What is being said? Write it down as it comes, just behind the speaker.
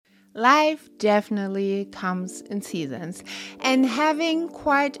Life definitely comes in seasons, and having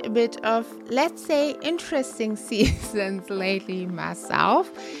quite a bit of, let's say, interesting seasons lately myself,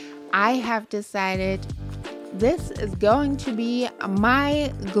 I have decided this is going to be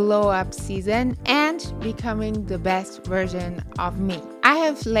my glow up season and becoming the best version of me. I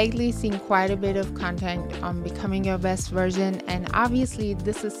have lately seen quite a bit of content on becoming your best version, and obviously,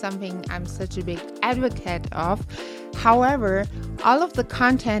 this is something I'm such a big advocate of. However, all of the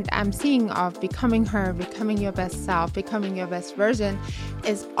content I'm seeing of becoming her, becoming your best self, becoming your best version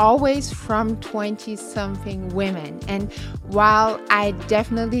is always from 20-something women. And while I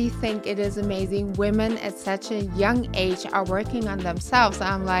definitely think it is amazing, women at such a young age are working on themselves,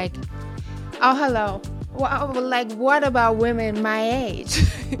 I'm like, oh, hello. Well, like, what about women my age?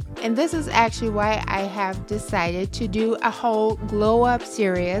 And this is actually why I have decided to do a whole glow up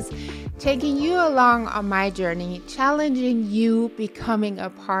series, taking you along on my journey, challenging you becoming a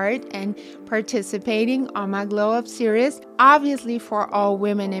part and participating on my glow up series, obviously for all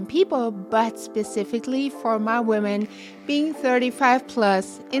women and people, but specifically for my women being 35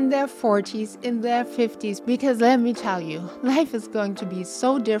 plus, in their 40s, in their 50s, because let me tell you, life is going to be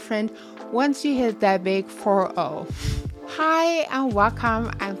so different once you hit that big 40. Hi and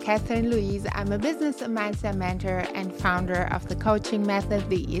welcome. I'm Catherine Louise. I'm a business and mindset mentor and founder of the coaching method,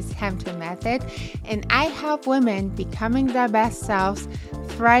 the East Hampton Method, and I help women becoming their best selves,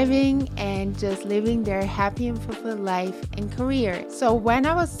 thriving, and just living their happy and fulfilled life and career. So when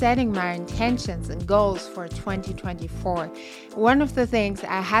I was setting my intentions and goals for 2024, one of the things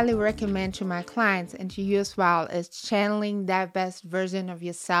I highly recommend to my clients and to you as well is channeling that best version of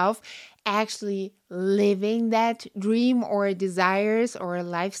yourself, actually living that dream or desires or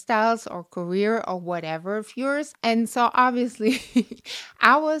lifestyles or career or whatever of yours. And so obviously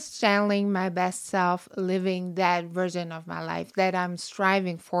I was channeling my best self, living that version of my life that I'm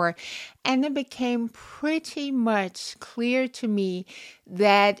striving for. And it became pretty much clear to me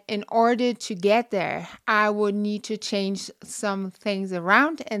that in order to get there, I would need to change some things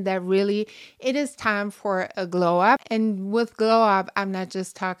around, and that really it is time for a glow up. And with glow up, I'm not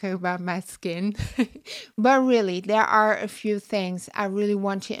just talking about my skin, but really there are a few things I really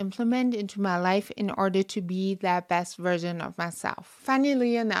want to implement into my life in order to be that best version of myself.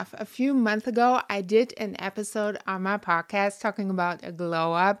 Funnily enough, a few months ago, I did an episode on my podcast talking about a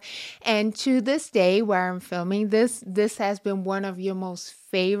glow up. And to this day, where I'm filming this has been one of your most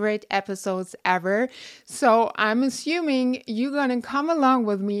favorite episodes ever. So I'm assuming you're going to come along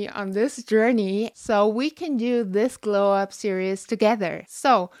with me on this journey so we can do this glow up series together.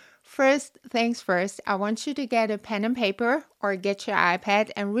 So first things first, I want you to get a pen and paper or get your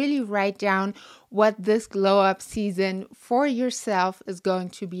iPad and really write down what this glow up season for yourself is going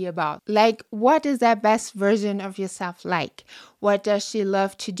to be about. Like, what is that best version of yourself like? What does she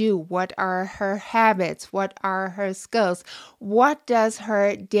love to do? What are her habits? What are her skills? What does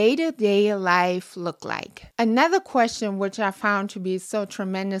her day-to-day life look like? Another question which I found to be so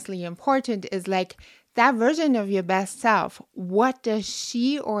tremendously important is like, that version of your best self, what does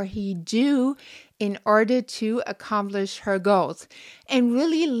she or he do in order to accomplish her goals? And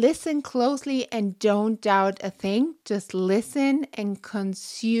really listen closely and don't doubt a thing. Just listen and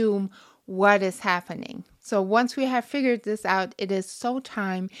consume what is happening. So once we have figured this out, it is so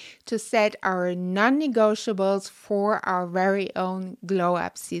time to set our non-negotiables for our very own glow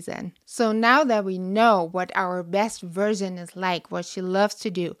up season. So now that we know what our best version is like, what she loves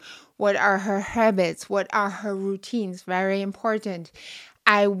to do, what are her habits, what are her routines, very important,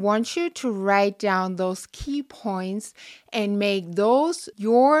 I want you to write down those key points and make those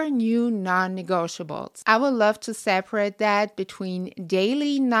your new non-negotiables. I would love to separate that between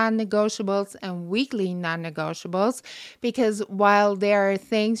daily non-negotiables and weekly non-negotiables, because while there are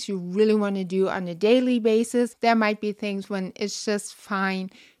things you really want to do on a daily basis, there might be things when it's just fine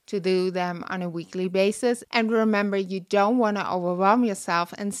to do them on a weekly basis. And remember, you don't want to overwhelm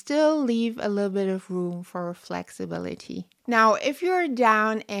yourself and still leave a little bit of room for flexibility. Now, if you're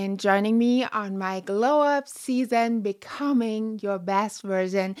down and joining me on my glow up season, becoming your best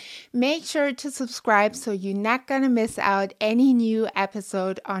version, make sure to subscribe so you're not going to miss out any new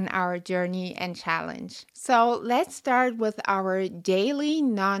episode on our journey and challenge. So let's start with our daily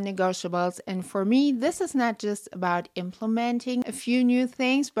non-negotiables. And for me, this is not just about implementing a few new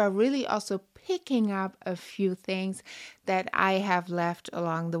things, but really also picking up a few things that I have left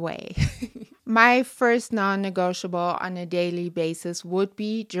along the way. My first non-negotiable on a daily basis would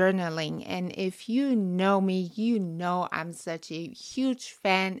be journaling. And if you know me, you know I'm such a huge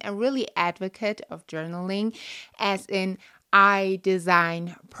fan and really advocate of journaling, as in I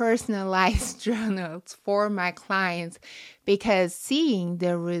design personalized journals for my clients because seeing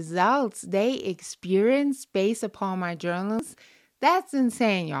the results they experience based upon my journals, that's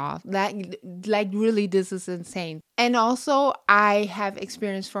insane, y'all. Like really, this is insane. And also, I have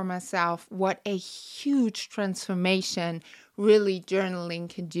experienced for myself what a huge transformation really journaling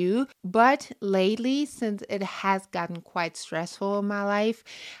can do. But lately, since it has gotten quite stressful in my life,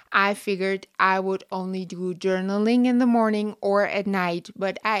 I figured I would only do journaling in the morning or at night.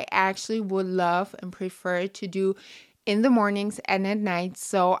 But I actually would love and prefer to do in the mornings and at night.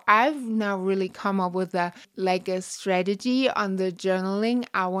 So I've now really come up with a strategy on the journaling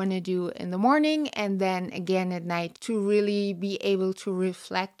I want to do in the morning and then again at night to really be able to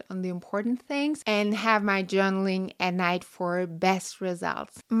reflect on the important things and have my journaling at night for best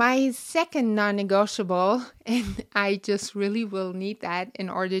results. My second non-negotiable, and I just really will need that in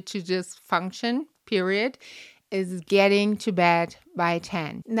order to just function, period, is getting to bed by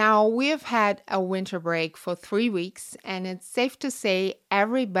 10. Now, we have had a winter break for 3 weeks, and it's safe to say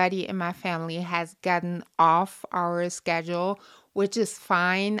everybody in my family has gotten off our schedule, which is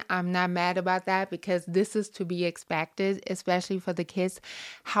fine. I'm not mad about that because this is to be expected, especially for the kids.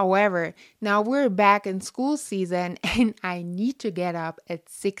 However, now we're back in school season, and I need to get up at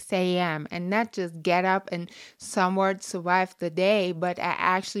 6 a.m. and not just get up and somewhat survive the day, but I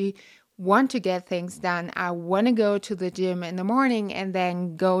actually want to get things done. I want to go to the gym in the morning and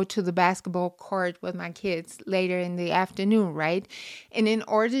then go to the basketball court with my kids later in the afternoon, right? And in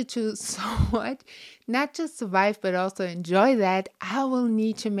order to somewhat not just survive but also enjoy that, I will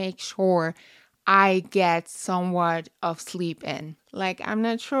need to make sure I get somewhat of sleep in. Like, I'm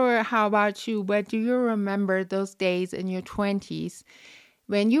not sure how about you, but do you remember those days in your 20s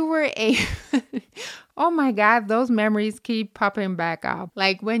when you were oh my God, those memories keep popping back up.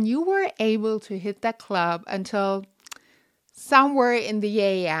 Like when you were able to hit the club until somewhere in the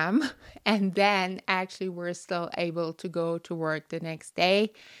AM and then actually were still able to go to work the next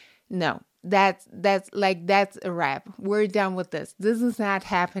day. No, that's a wrap. We're done with this. This is not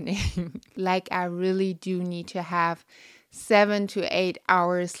happening. Like I really do need to have 7 to 8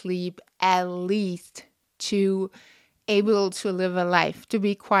 hours sleep at least to able to live a life, to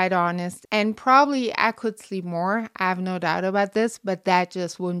be quite honest. And probably I could sleep more. I have no doubt about this, but that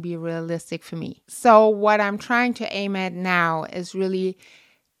just wouldn't be realistic for me. So what I'm trying to aim at now is really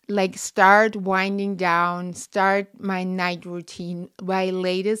start winding down, start my night routine by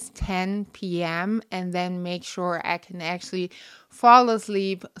latest 10 p.m. and then make sure I can actually fall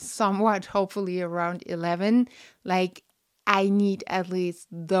asleep somewhat, hopefully around 11. I need at least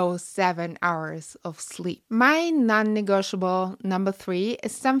those 7 hours of sleep. My non-negotiable number 3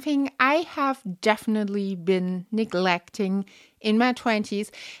 is something I have definitely been neglecting in my 20s.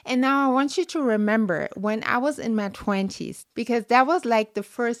 And now I want you to remember when I was in my 20s, because that was like the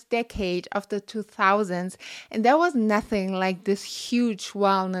first decade of the 2000s. And there was nothing like this huge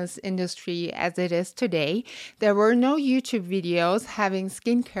wellness industry as it is today. There were no YouTube videos having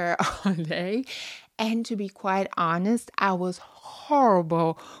skincare all day. And to be quite honest, I was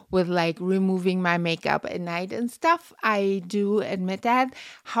horrible with removing my makeup at night and stuff. I do admit that.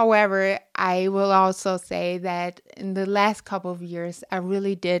 However, I will also say that in the last couple of years, I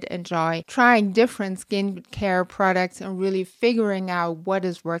really did enjoy trying different skincare products and really figuring out what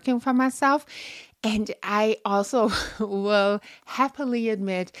is working for myself. And I also will happily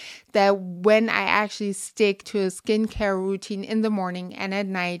admit that when I actually stick to a skincare routine in the morning and at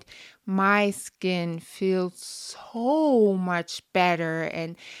night, my skin feels so much better.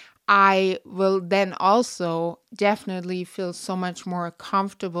 And I will then also definitely feel so much more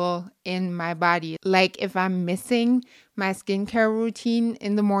comfortable in my body. Like if I'm missing my skincare routine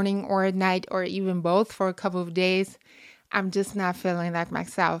in the morning or at night or even both for a couple of days, I'm just not feeling like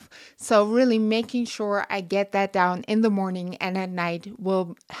myself. So really making sure I get that down in the morning and at night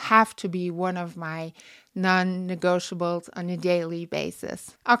will have to be one of my non-negotiables on a daily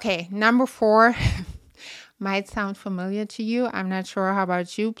basis. Okay, number 4 might sound familiar to you. I'm not sure how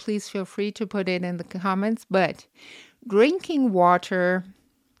about you. Please feel free to put it in the comments. But drinking water,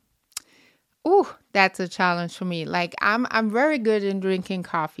 that's a challenge for me. I'm very good in drinking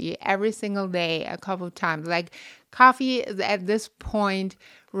coffee every single day, a couple of times. Coffee is at this point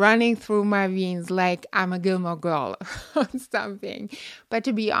running through my veins like I'm a Gilmore Girl or something. But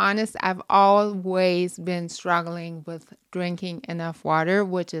to be honest, I've always been struggling with drinking enough water,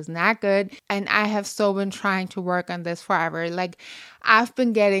 which is not good. And I have so been trying to work on this forever. I've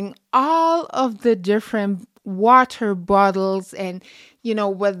been getting all of the different water bottles and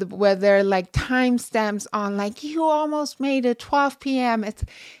where there are like timestamps on like you almost made it 12 p.m.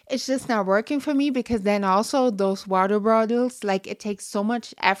 It's just not working for me, because then also those water bottles, like it takes so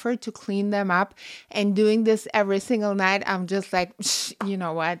much effort to clean them up, and doing this every single night, I'm just like, you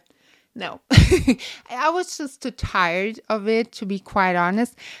know what? No. I was just too tired of it, to be quite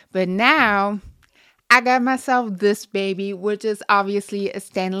honest. But now I got myself this baby, which is obviously a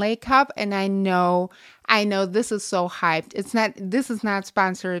Stanley cup, and I know this is so hyped. This is not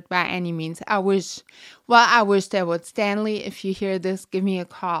sponsored by any means. I wish there was. Stanley, if you hear this, give me a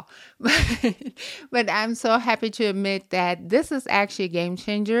call. But I'm so happy to admit that this is actually a game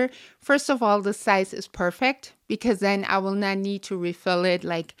changer. First of all, the size is perfect, because then I will not need to refill it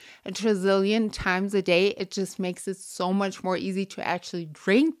like a trillion times a day. It just makes it so much more easy to actually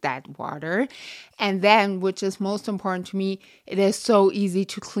drink that water. And then, which is most important to me, it is so easy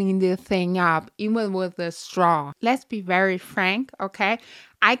to clean the thing up, even with a straw. Let's be very frank, okay?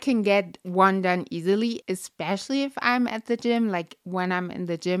 I can get one done easily, especially if I'm at the gym, like when I'm in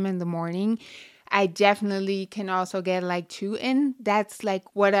the gym in the morning. I definitely can also get like 2 in. That's like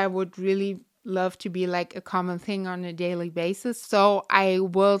what I would really love to be like a common thing on a daily basis. So I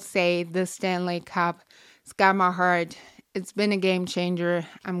will say the Stanley Cup, it's got my heart. It's been a game changer.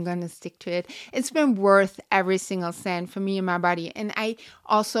 I'm going to stick to it. It's been worth every single cent for me and my body. And I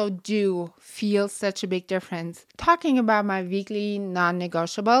also do feel such a big difference. Talking about my weekly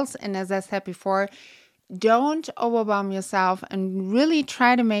non-negotiables, and as I said before, don't overwhelm yourself and really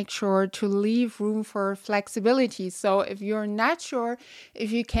try to make sure to leave room for flexibility. So if you're not sure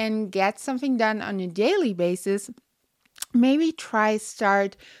if you can get something done on a daily basis, maybe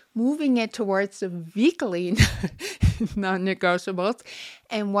start moving it towards the weekly non-negotiables.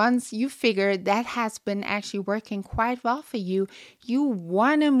 And once you figure that has been actually working quite well for you, you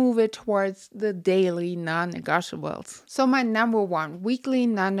want to move it towards the daily non-negotiables. So my number one weekly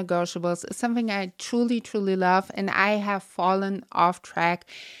non-negotiables is something I truly, truly love, and I have fallen off track.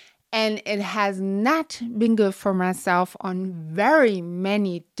 And it has not been good for myself on very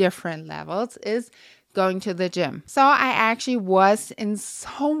many different levels, is going to the gym. So I actually was in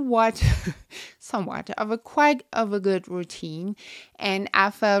somewhat of a good routine, and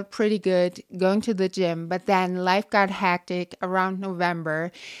I felt pretty good going to the gym. But then life got hectic around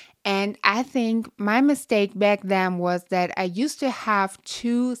November. And I think my mistake back then was that I used to have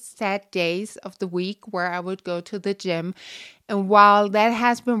 2 set days of the week where I would go to the gym. And while that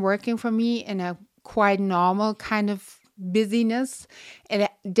has been working for me in a quite normal kind of busyness, it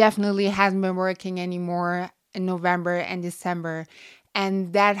definitely hasn't been working anymore in November and December.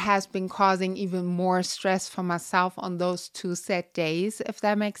 And that has been causing even more stress for myself on those 2 set days, if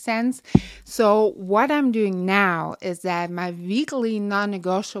that makes sense. So what I'm doing now is that my weekly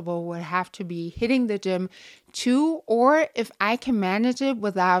non-negotiable would have to be hitting the gym 2, or if I can manage it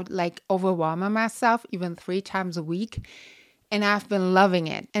without like overwhelming myself, even 3 times a week. And I've been loving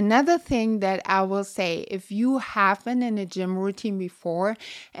it. Another thing that I will say, if you have been in a gym routine before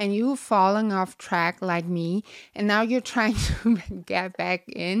and you've fallen off track like me, and now you're trying to get back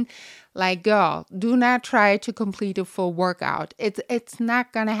in, like, girl, do not try to complete a full workout. It's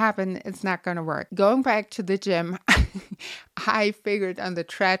not going to happen. It's not going to work. Going back to the gym, I figured on the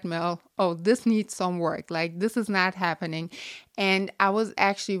treadmill, oh, this needs some work. Like, this is not happening. And I was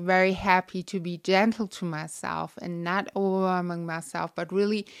actually very happy to be gentle to myself and not overwhelming myself, but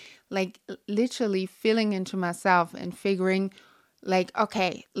really like literally feeling into myself and figuring like,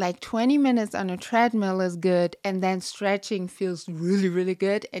 okay, like 20 minutes on a treadmill is good. And then stretching feels really, really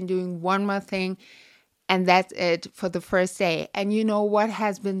good, and doing one more thing. And that's it for the first day. And you know what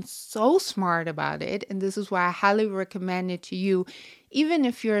has been so smart about it? And this is why I highly recommend it to you. Even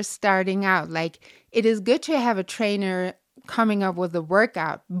if you're starting out, like it is good to have a trainer coming up with a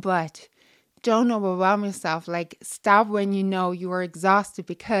workout, but don't overwhelm yourself. Like stop when you know you are exhausted,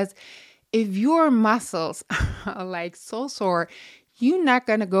 because if your muscles are like so sore, you're not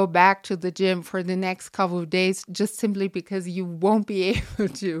going to go back to the gym for the next couple of days just simply because you won't be able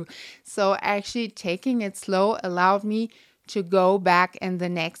to. So actually taking it slow allowed me to go back in the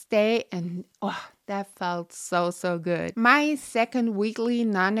next day, and that felt so, so good. My second weekly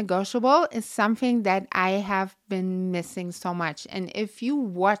non-negotiable is something that I have been missing so much. And if you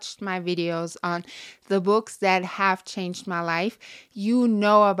watched my videos on the books that have changed my life, you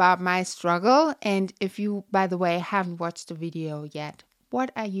know about my struggle. And if you, by the way, haven't watched the video yet,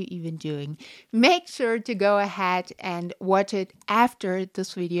 what are you even doing? Make sure to go ahead and watch it after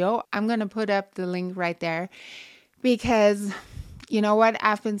this video. I'm going to put up the link right there, because you know what?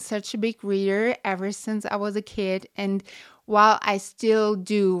 I've been such a big reader ever since I was a kid. And while I still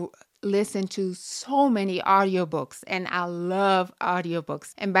do listen to so many audiobooks, and I love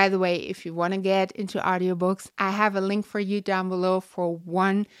audiobooks. And by the way, if you want to get into audiobooks, I have a link for you down below for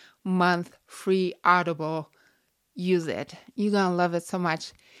 1 month free Audible. Use it. You're going to love it so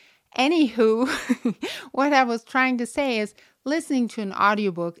much. Anywho, what I was trying to say is listening to an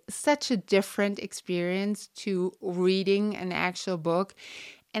audiobook is such a different experience to reading an actual book.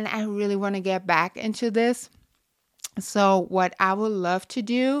 And I really want to get back into this. So what I would love to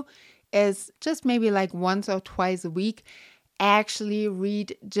do is just maybe like once or twice a week, actually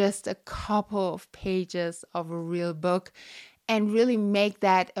read just a couple of pages of a real book and really make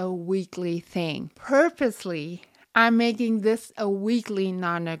that a weekly thing. Purposely, I'm making this a weekly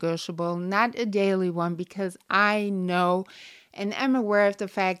non-negotiable, not a daily one, because I know and am aware of the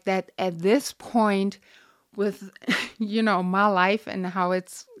fact that at this point with, my life and how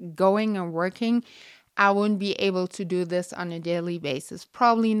it's going and working, I wouldn't be able to do this on a daily basis,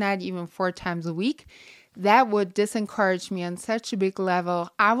 probably not even 4 times a week. That would disencourage me on such a big level.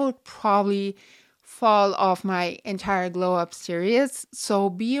 I would probably fall off my entire glow up series. So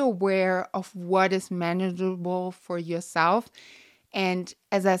be aware of what is manageable for yourself. And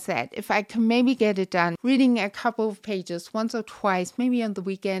as I said, if I can maybe get it done, reading a couple of pages once or twice, maybe on the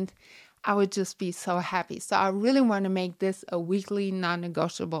weekend, I would just be so happy. So I really want to make this a weekly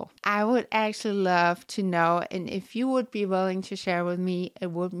non-negotiable. I would actually love to know, and if you would be willing to share with me,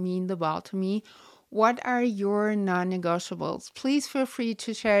 it would mean the world to me. What are your non-negotiables? Please feel free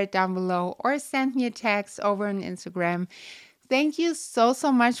to share it down below or send me a text over on Instagram. Thank you so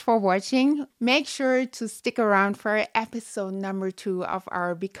much for watching. Make sure to stick around for episode number 2 of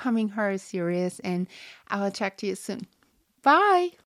our Becoming Her series, and I will talk to you soon. Bye.